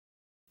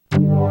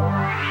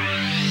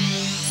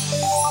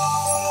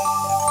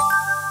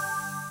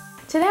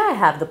Today I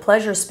have the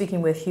pleasure of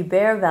speaking with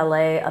Hubert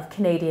Vallée of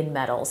Canadian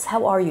Metals.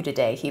 How are you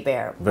today,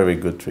 Hubert? Very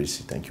good,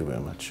 Tracy. Thank you very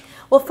much.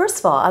 Well, first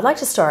of all, I'd like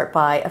to start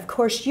by, of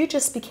course, you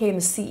just became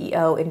the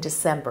CEO in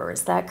December.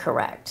 Is that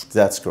correct?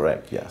 That's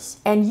correct, yes.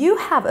 And you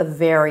have a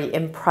very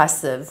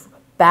impressive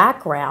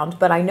background,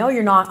 but I know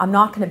I'm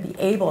not going to be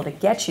able to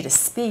get you to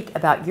speak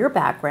about your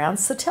background.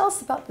 So tell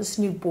us about this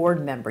new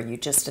board member you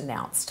just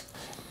announced.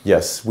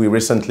 Yes, we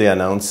recently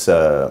announced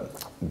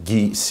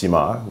Guy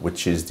Simard,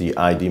 which is the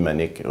ID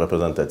Manic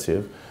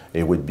representative.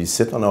 He would be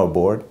sit on our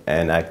board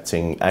and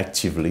acting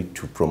actively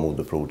to promote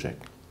the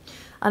project.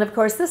 And of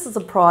course, this is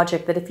a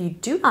project that if you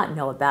do not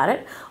know about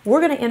it,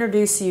 we're going to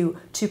introduce you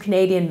to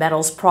Canadian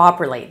Metals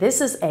properly.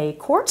 This is a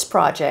quartz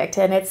project,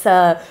 and it's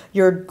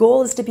your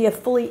goal is to be a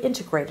fully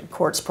integrated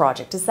quartz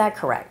project. Is that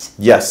correct?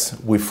 Yes,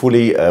 we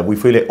fully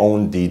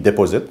own the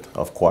deposit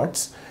of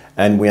quartz,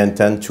 and we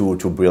intend to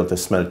build a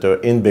smelter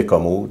in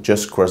Baie-Comeau,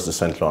 just across the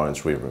St.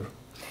 Lawrence River.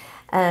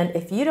 And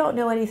if you don't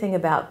know anything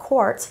about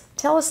quartz,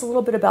 tell us a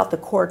little bit about the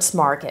quartz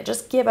market.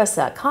 Just give us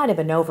a kind of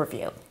an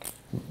overview.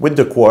 With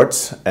the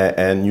quartz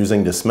and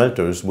using the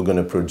smelters, we're going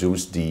to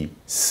produce the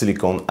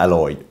silicon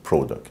alloy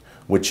product,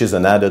 which is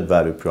an added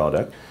value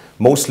product,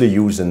 mostly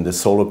used in the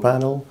solar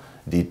panel,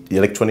 the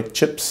electronic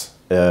chips,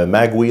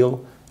 mag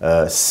wheel,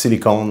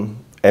 silicone,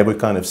 every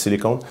kind of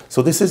silicone.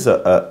 So this is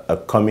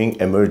a coming,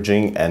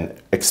 emerging, and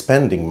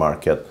expanding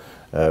market.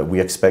 We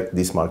expect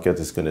this market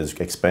is going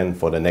to expand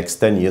for the next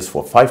 10 years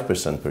for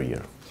 5% per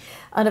year.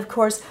 And of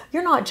course,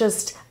 you're not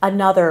just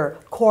another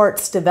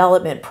quartz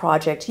development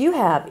project. You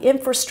have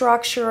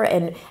infrastructure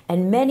and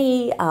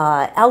many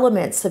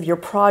elements of your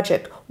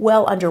project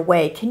well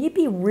underway. Can you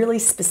be really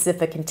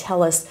specific and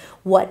tell us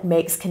what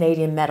makes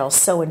Canadian Metals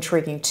so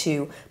intriguing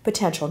to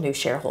potential new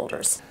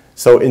shareholders?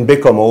 So in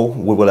Baie-Comeau,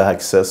 we will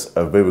access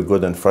a very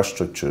good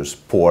infrastructures,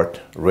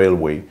 port,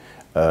 railway.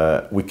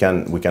 We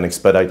can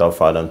expedite our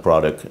final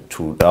product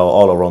to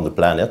all around the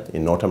planet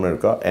in North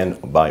America and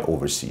by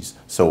overseas.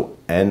 So,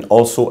 and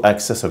also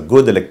access a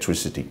good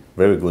electricity,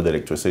 very good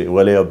electricity,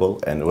 reliable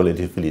and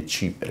relatively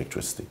cheap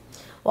electricity.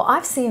 Well,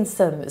 I've seen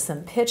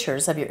some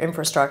pictures of your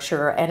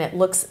infrastructure and it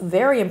looks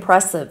very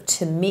impressive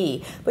to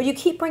me, but you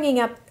keep bringing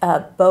up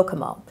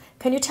Baie-Comeau.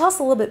 Can you tell us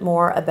a little bit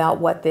more about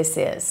what this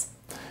is?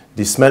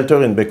 The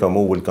smelter in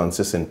Baie-Comeau will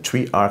consist in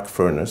 3 arc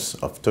furnaces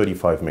of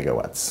 35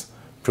 megawatts.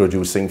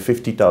 Producing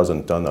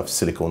 50,000 tons of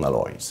silicon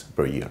alloys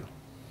per year.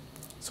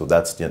 So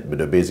that's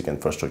the basic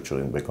infrastructure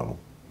in Baie-Comeau.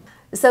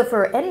 So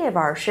for any of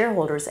our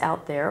shareholders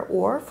out there,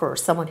 or for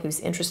someone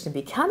who's interested in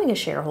becoming a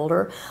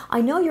shareholder,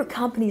 I know your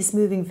company is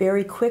moving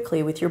very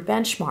quickly with your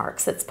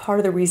benchmarks. That's part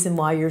of the reason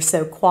why you're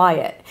so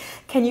quiet.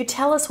 Can you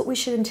tell us what we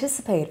should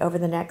anticipate over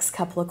the next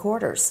couple of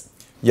quarters?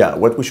 Yeah,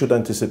 what we should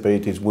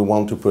anticipate is we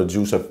want to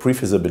produce a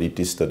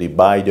pre-feasibility study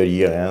by the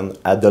year end,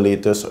 at the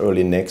latest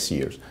early next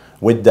year.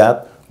 With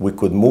that, we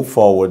could move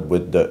forward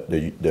with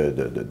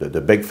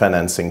the big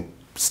financing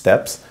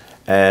steps,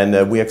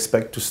 and we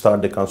expect to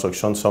start the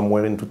construction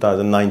somewhere in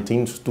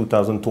 2019 to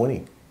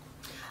 2020.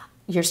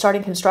 You're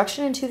starting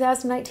construction in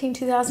 2019,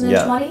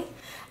 2020? Yeah.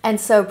 And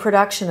so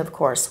production, of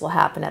course, will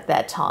happen at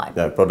that time.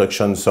 Yeah,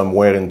 production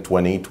somewhere in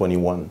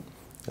 2021.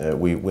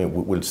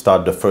 We'll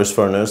start the first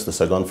furnace, the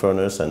second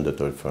furnace, and the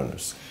third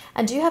furnace.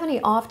 And do you have any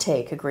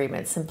offtake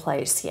agreements in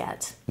place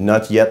yet?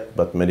 Not yet,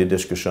 but many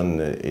discussion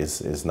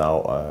is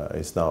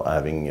now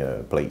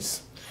having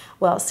place.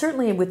 Well,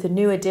 certainly with the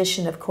new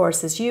addition, of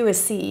course, as you as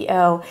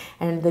CEO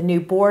and the new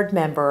board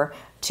member,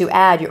 to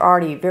add your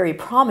already very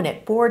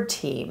prominent board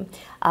team,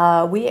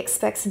 we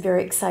expect some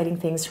very exciting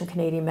things from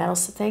Canadian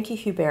Metals. So thank you,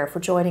 Hubert, for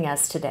joining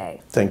us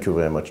today. Thank you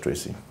very much,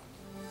 Tracy.